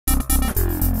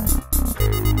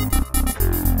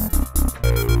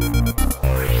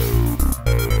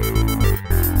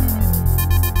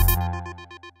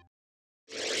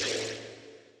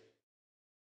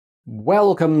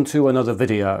Welcome to another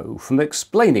video from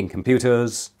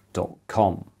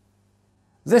explainingcomputers.com.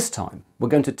 This time we're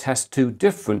going to test two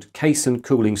different case and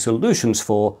cooling solutions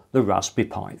for the Raspberry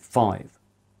Pi 5.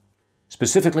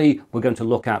 Specifically, we're going to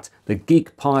look at the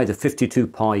GeeekPi, the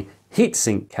 52Pi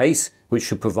Heatsink case, which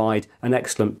should provide an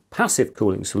excellent passive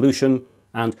cooling solution,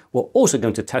 and we're also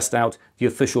going to test out the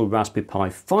official Raspberry Pi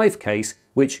 5 case,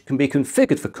 which can be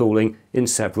configured for cooling in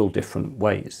several different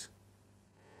ways.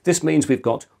 This means we've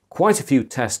got quite a few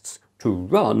tests to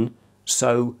run,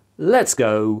 so let's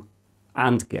go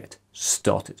and get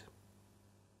started.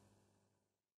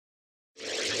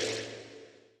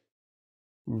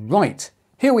 Right,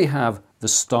 here we have the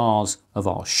stars of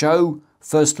our show.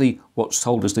 Firstly, what's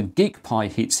sold as the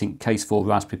GeeekPi heatsink case for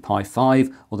Raspberry Pi 5,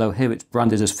 although here it's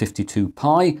branded as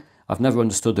 52Pi. I've never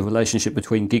understood the relationship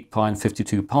between GeeekPi and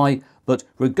 52Pi, but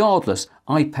regardless,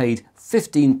 I paid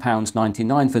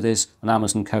 £15.99 for this on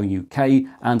Amazon Co UK,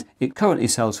 and it currently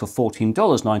sells for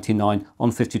 $14.99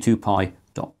 on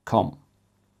 52pi.com.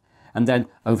 And then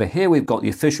over here we've got the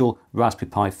official Raspberry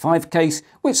Pi 5 case,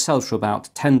 which sells for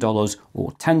about $10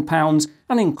 or £10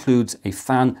 and includes a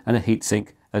fan and a heatsink,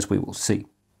 as we will see.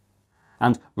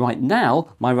 And right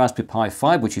now, my Raspberry Pi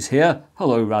 5, which is here,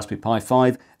 hello Raspberry Pi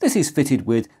 5, this is fitted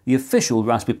with the official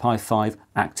Raspberry Pi 5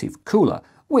 active cooler,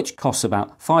 which costs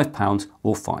about £5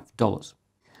 or $5.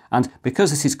 And because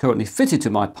this is currently fitted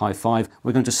to my Pi 5,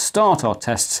 we're going to start our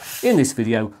tests in this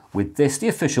video with this, the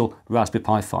official Raspberry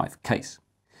Pi 5 case.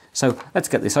 So let's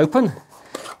get this open.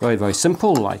 Very, very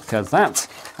simple, like that.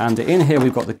 And in here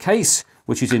we've got the case,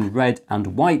 which is in red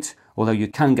and white, although you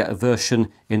can get a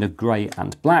version in a grey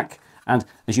and black. And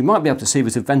as you might be able to see,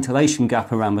 there's a ventilation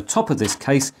gap around the top of this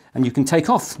case, and you can take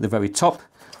off the very top.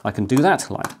 I can do that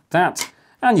like that.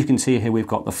 And you can see here we've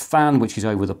got the fan, which is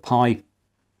over the Pi,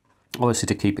 obviously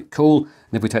to keep it cool.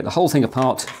 And if we take the whole thing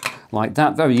apart like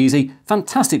that, very easy.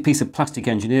 Fantastic piece of plastic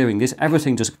engineering this.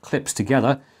 Everything just clips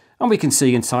together. And we can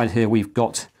see inside here we've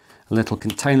got a little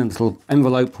container, a little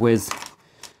envelope with,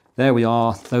 there we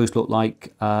are, those look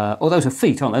like, oh, those are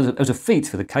feet, aren't they? Those are feet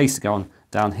for the case to go on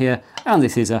down here, and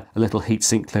this is a little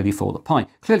heatsink clearly for the Pi.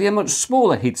 Clearly a much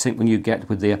smaller heatsink than you get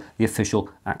with the official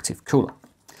active cooler.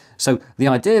 So the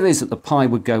idea is that the Pi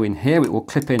would go in here, it will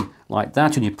clip in like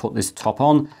that, and you put this top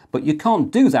on, but you can't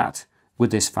do that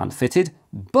with this fan fitted.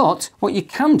 But what you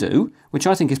can do, which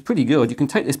I think is pretty good, you can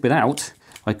take this bit out.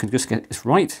 I can just get this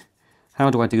right. How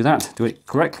do I do that? Do it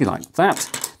correctly like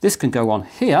that. This can go on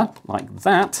here like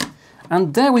that,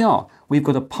 and there we are. We've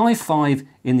got a Pi 5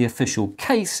 in the official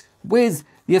case with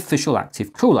the official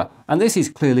active cooler. And this is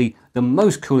clearly the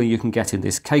most cooling you can get in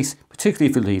this case,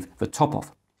 particularly if you leave the top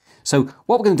off. So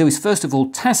what we're going to do is first of all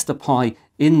test the Pi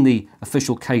in the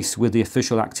official case with the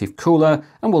official active cooler,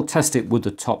 and we'll test it with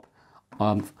the top.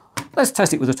 Let's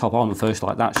test it with the top on first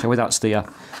like that, shall we? That's the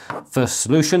first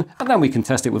solution, and then we can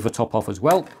test it with the top off as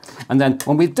well. And then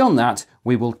when we've done that,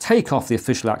 we will take off the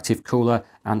official active cooler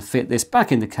and fit this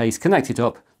back in the case, connect it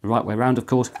up the right way around, of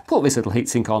course, put this little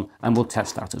heatsink on, and we'll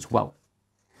test that as well.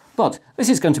 But this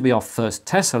is going to be our first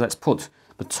test, so let's put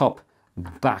the top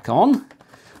back on.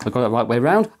 I've got it the right way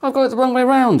around. I've got it the wrong way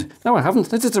around. No, I haven't.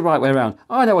 This is the right way around.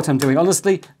 I know what I'm doing,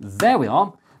 honestly. There we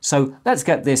are. So let's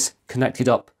get this connected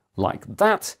up like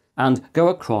that and go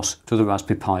across to the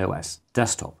Raspberry Pi OS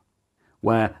desktop,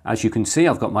 where, as you can see,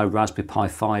 I've got my Raspberry Pi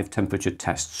 5 temperature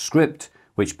test script,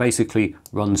 which basically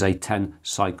runs a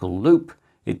 10-cycle loop.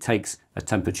 It takes a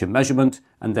temperature measurement,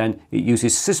 and then it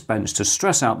uses Sysbench to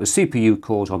stress out the CPU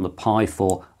cores on the Pi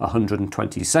for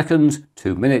 120 seconds,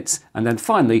 2 minutes, and then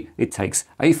finally it takes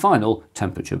a final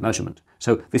temperature measurement.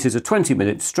 So this is a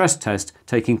 20-minute stress test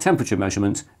taking temperature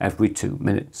measurements every 2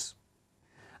 minutes.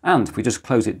 And if we just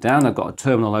close it down, I've got a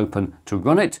terminal open to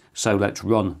run it, so let's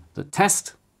run the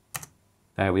test.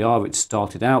 There we are, it's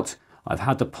started out. I've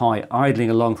had the Pi idling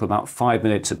along for about 5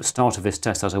 minutes at the start of this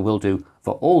test, as I will do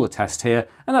for all the tests here,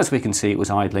 and as we can see it was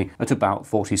idling at about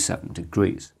 47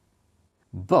 degrees.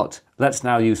 But let's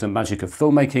now use the magic of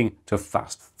filmmaking to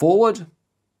fast forward.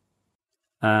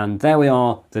 And there we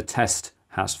are, the test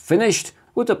has finished,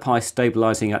 with the Pi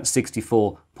stabilising at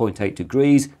 64.8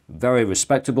 degrees, very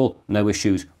respectable, no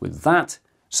issues with that.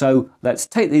 So let's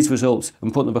take these results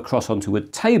and put them across onto a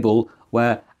table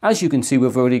where, as you can see,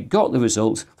 we've already got the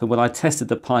results from when I tested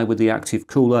the Pi with the active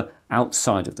cooler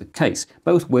outside of the case,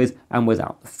 both with and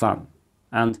without the fan.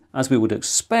 And as we would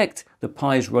expect, the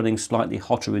Pi is running slightly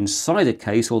hotter inside the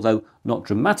case, although not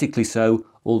dramatically so,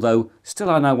 although still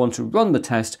I now want to run the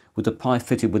test with the Pi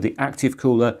fitted with the active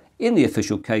cooler in the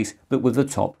official case, but with the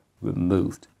top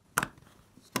removed.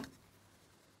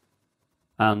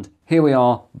 And here we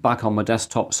are back on my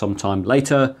desktop sometime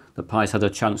later the Pi's had a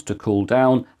chance to cool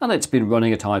down, and it's been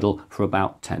running at idle for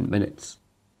about 10 minutes.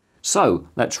 So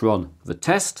let's run the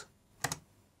test.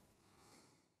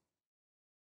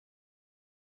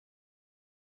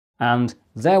 And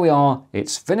there we are,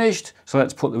 it's finished. So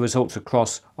let's put the results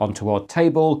across onto our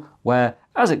table where,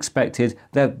 as expected,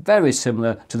 they're very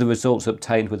similar to the results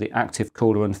obtained with the active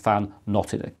cooler and fan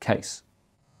not in a case.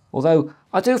 Although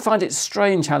I do find it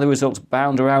strange how the results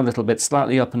bound around a little bit,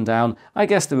 slightly up and down. I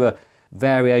guess there are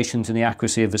variations in the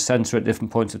accuracy of the sensor at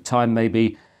different points of time,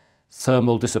 maybe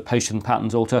thermal dissipation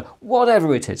patterns alter,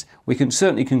 whatever it is. We can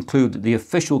certainly conclude that the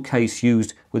official case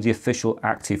used with the official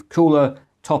active cooler,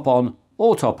 top on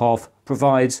or top off,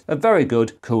 provides a very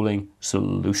good cooling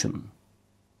solution.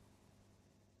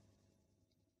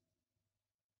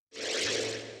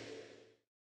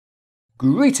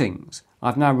 Greetings!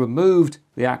 I've now removed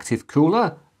the active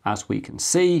cooler, as we can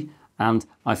see, and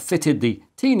I've fitted the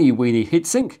teeny weeny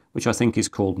heatsink, which I think is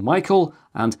called Michael,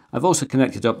 and I've also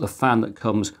connected up the fan that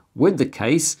comes with the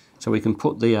case, so we can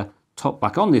put the top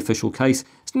back on the official case.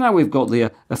 So now we've got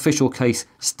the official case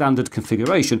standard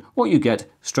configuration, what you get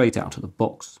straight out of the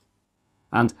box.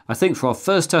 And I think for our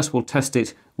first test we'll test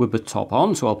it with the top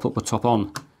on, so I'll put the top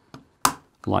on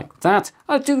like that.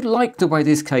 I do like the way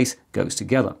this case goes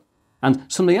together. And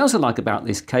something else I like about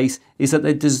this case is that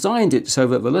they designed it so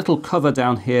that the little cover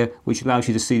down here, which allows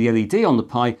you to see the LED on the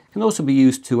Pi, can also be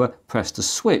used to press the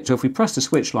switch. So if we press the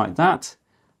switch like that,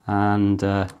 and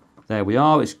there we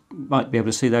are, you might be able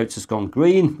to see there it's just gone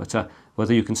green, but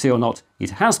whether you can see or not,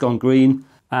 it has gone green.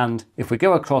 And if we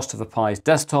go across to the Pi's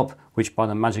desktop, which by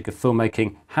the magic of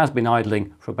filmmaking has been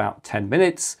idling for about 10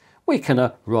 minutes, we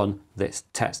can run this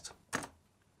test.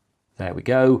 There we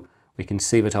go. We can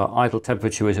see that our idle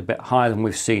temperature is a bit higher than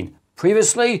we've seen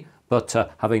previously, but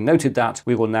having noted that,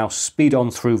 we will now speed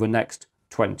on through the next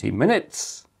 20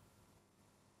 minutes.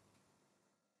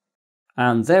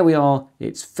 And there we are,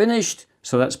 it's finished.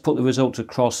 So let's put the results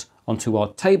across onto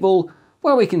our table,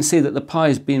 where we can see that the Pi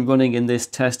has been running in this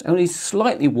test only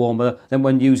slightly warmer than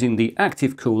when using the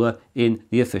active cooler in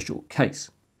the official case.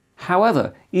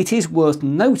 However, it is worth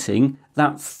noting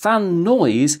that fan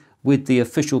noise with the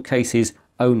official case's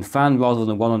own fan rather than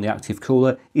the one on the active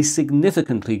cooler is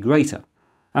significantly greater.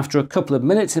 After a couple of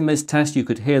minutes in this test, you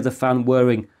could hear the fan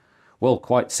whirring, well,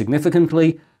 quite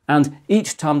significantly, and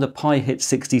each time the Pi hit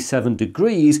 67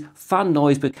 degrees, fan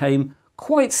noise became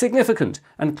quite significant,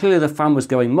 and clearly the fan was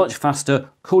going much faster,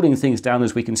 cooling things down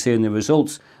as we can see in the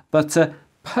results. But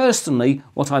personally,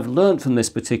 what I've learned from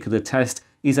this particular test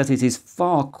is that it is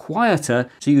far quieter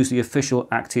to use the official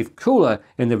active cooler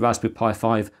in the Raspberry Pi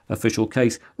 5 official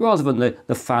case rather than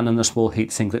the fan and the small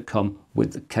heatsink that come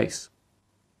with the case.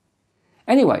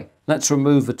 Anyway, let's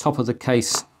remove the top of the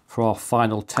case for our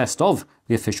final test of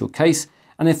the official case,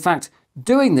 and in fact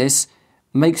doing this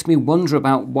makes me wonder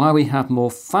about why we have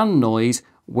more fan noise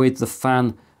with the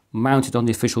fan mounted on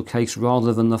the official case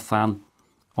rather than the fan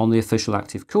on the official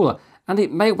active cooler. And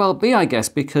it may well be, I guess,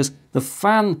 because the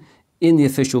fan in the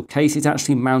official case is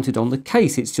actually mounted on the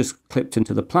case. It's just clipped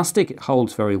into the plastic, it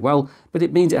holds very well, but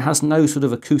it means it has no sort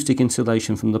of acoustic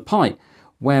insulation from the Pi.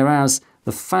 Whereas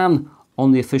the fan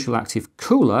on the official active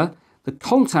cooler, the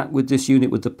contact with this unit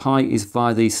with the Pi is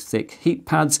via these thick heat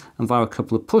pads and via a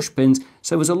couple of push pins,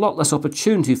 so there's a lot less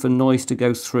opportunity for noise to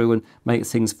go through and make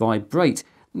things vibrate.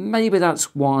 Maybe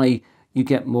that's why you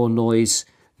get more noise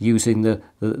using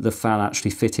the fan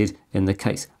actually fitted in the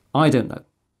case. I don't know.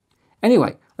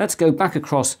 Anyway, let's go back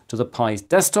across to the Pi's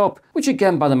desktop, which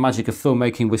again by the magic of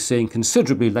filmmaking we're seeing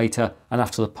considerably later and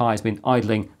after the Pi has been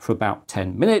idling for about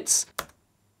 10 minutes.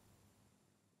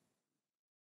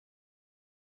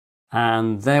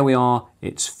 And there we are,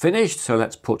 it's finished. So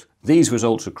let's put these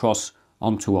results across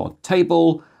onto our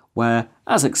table where,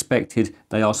 as expected,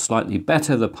 they are slightly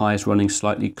better. The Pi is running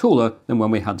slightly cooler than when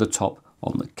we had the top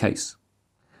on the case.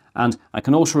 And I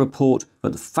can also report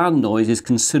that the fan noise is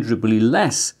considerably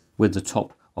less with the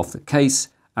top of the case.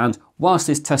 And whilst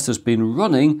this test has been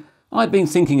running, I've been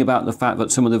thinking about the fact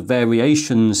that some of the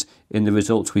variations in the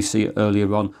results we see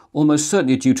earlier on almost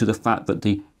certainly are due to the fact that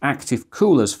the active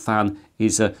cooler's fan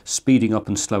is speeding up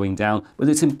and slowing down, but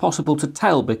it's impossible to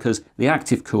tell because the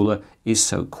active cooler is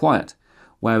so quiet.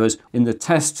 Whereas in the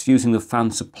tests using the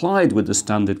fan supplied with the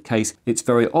standard case, it's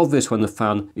very obvious when the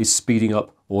fan is speeding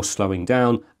up or slowing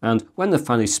down, and when the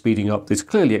fan is speeding up, this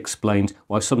clearly explains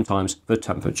why sometimes the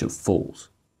temperature falls.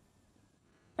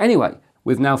 Anyway,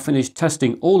 we've now finished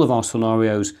testing all of our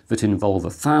scenarios that involve a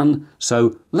fan,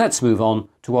 so let's move on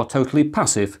to our totally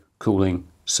passive cooling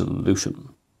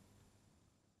solution.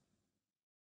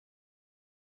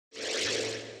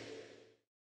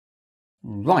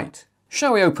 Right,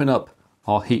 shall we open up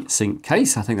our heatsink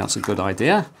case. I think that's a good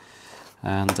idea,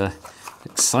 and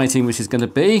exciting which is going to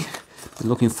be.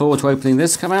 Looking forward to opening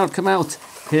this. Come out, come out.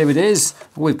 Here it is.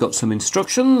 We've got some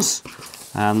instructions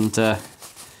and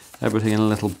everything in a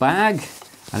little bag.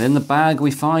 And in the bag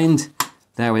we find,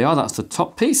 there we are, that's the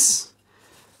top piece.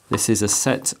 This is a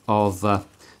set of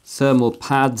thermal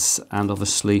pads and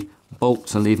obviously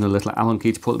bolts and even a little Allen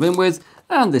key to put them in with.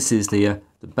 And this is the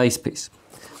base piece.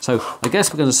 So I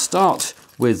guess we're going to start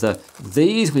with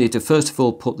these. We need to first of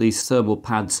all put these thermal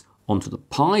pads onto the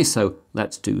Pi, so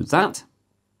let's do that.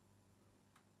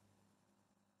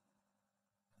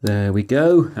 There we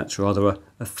go. That's rather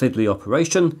a fiddly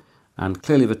operation, and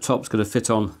clearly the top's going to fit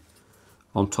on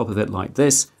top of it like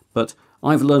this. But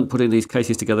I've learned putting these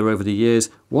cases together over the years,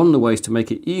 one of the ways to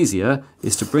make it easier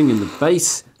is to bring in the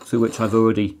base, through which I've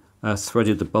already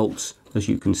threaded the bolts, as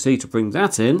you can see, to bring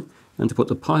that in, and to put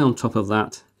the Pi on top of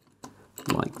that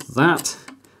like that.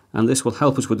 And this will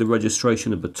help us with the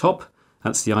registration of the top.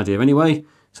 That's the idea anyway.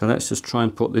 So let's just try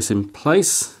and put this in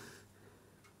place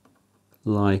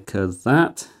like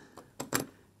that.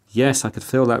 Yes, I could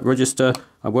feel that register.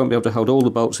 I won't be able to hold all the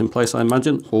bolts in place, I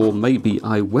imagine, or maybe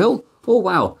I will. Oh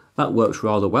wow, that works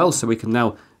rather well. So we can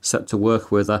now set to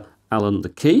work with Allen the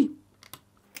key.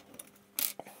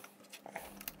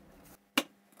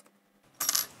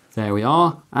 There we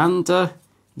are, and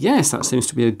yes, that seems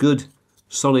to be a good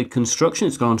solid construction.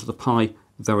 It's gone onto the Pi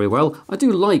very well. I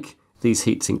do like these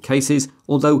heatsink cases,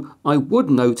 although I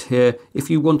would note here, if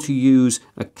you want to use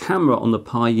a camera on the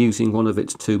Pi using one of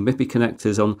its two MIPI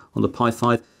connectors on the Pi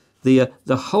 5, the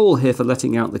hole here for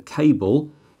letting out the cable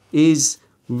is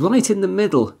right in the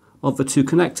middle of the two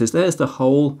connectors. There's the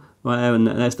hole right there, and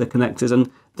there's the connectors, and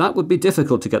that would be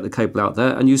difficult to get the cable out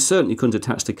there, and you certainly couldn't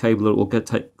attach the cable or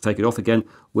take it off again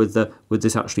with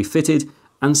this actually fitted.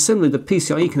 And similarly, the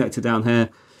PCIe connector down here,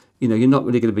 you know, you're not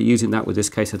really going to be using that with this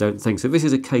case, I don't think. So this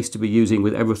is a case to be using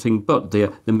with everything but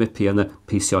the MIPI and the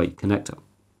PCIe connector.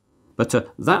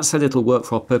 But that said, it'll work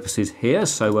for our purposes here.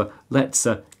 So let's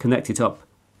connect it up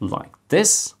like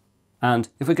this. And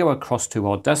if we go across to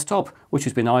our desktop, which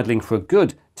has been idling for a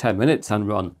good 10 minutes, and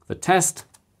run the test,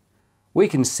 we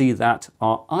can see that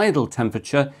our idle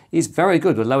temperature is very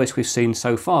good, the lowest we've seen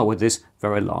so far with this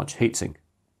very large heatsink.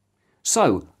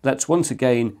 So let's once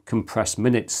again compress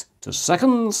minutes to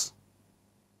seconds.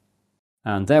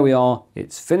 And there we are,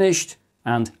 it's finished.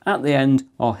 And at the end,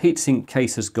 our heatsink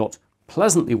case has got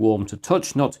pleasantly warm to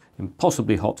touch, not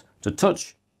impossibly hot to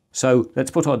touch. So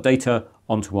let's put our data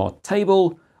onto our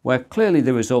table, where clearly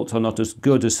the results are not as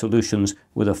good as solutions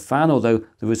with a fan, although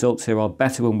the results here are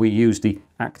better when we use the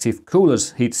active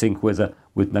coolers heatsink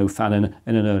with no fan in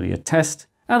an earlier test.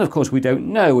 And of course we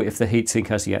don't know if the heatsink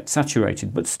has yet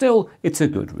saturated, but still it's a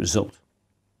good result.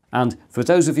 And for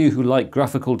those of you who like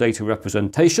graphical data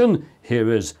representation,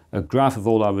 here is a graph of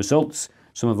all our results.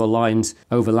 Some of the lines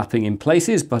overlapping in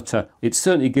places, but it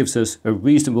certainly gives us a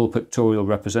reasonable pictorial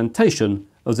representation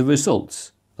of the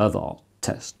results of our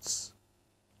tests.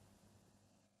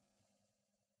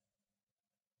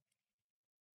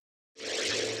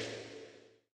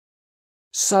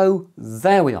 So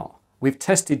there we are. We've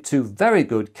tested two very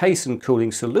good case and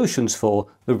cooling solutions for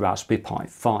the Raspberry Pi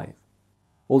 5.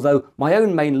 Although my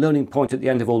own main learning point at the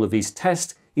end of all of these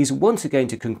tests is once again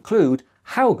to conclude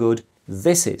how good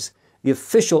this is, the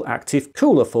official active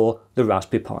cooler for the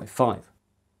Raspberry Pi 5.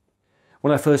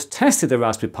 When I first tested the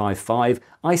Raspberry Pi 5,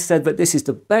 I said that this is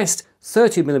the best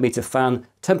 30mm fan,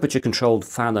 temperature-controlled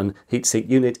fan and heatsink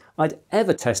unit I'd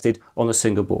ever tested on a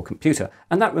single-board computer,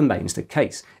 and that remains the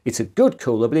case. It's a good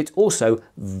cooler, but it's also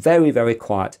very, very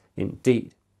quiet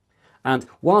indeed. And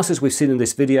whilst, as we've seen in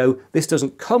this video, this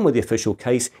doesn't come with the official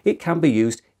case, it can be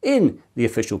used in the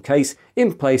official case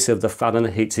in place of the fan and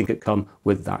the heatsink that come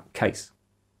with that case.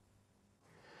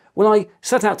 When I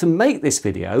set out to make this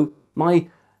video, my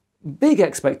big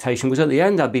expectation was at the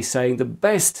end I'd be saying the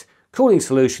best cooling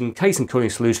solution, case and cooling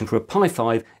solution for a Pi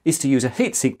 5 is to use a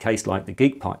heatsink case like the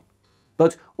GeeekPi.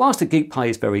 But whilst the GeeekPi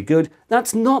is very good,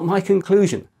 that's not my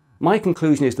conclusion. My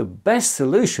conclusion is the best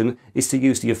solution is to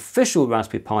use the official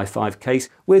Raspberry Pi 5 case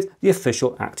with the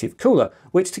official active cooler,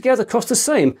 which together cost the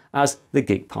same as the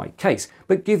GeeekPi case,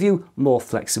 but give you more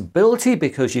flexibility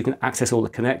because you can access all the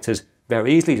connectors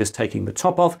very easily, just taking the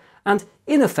top off, and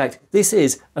in effect this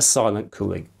is a silent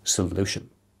cooling solution.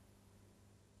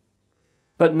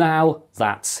 But now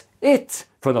that's it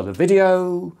for another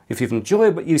video. If you've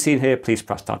enjoyed what you've seen here, please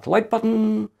press that like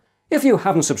button. If you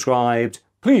haven't subscribed,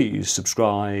 please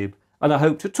subscribe, and I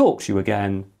hope to talk to you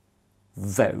again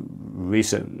very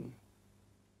soon.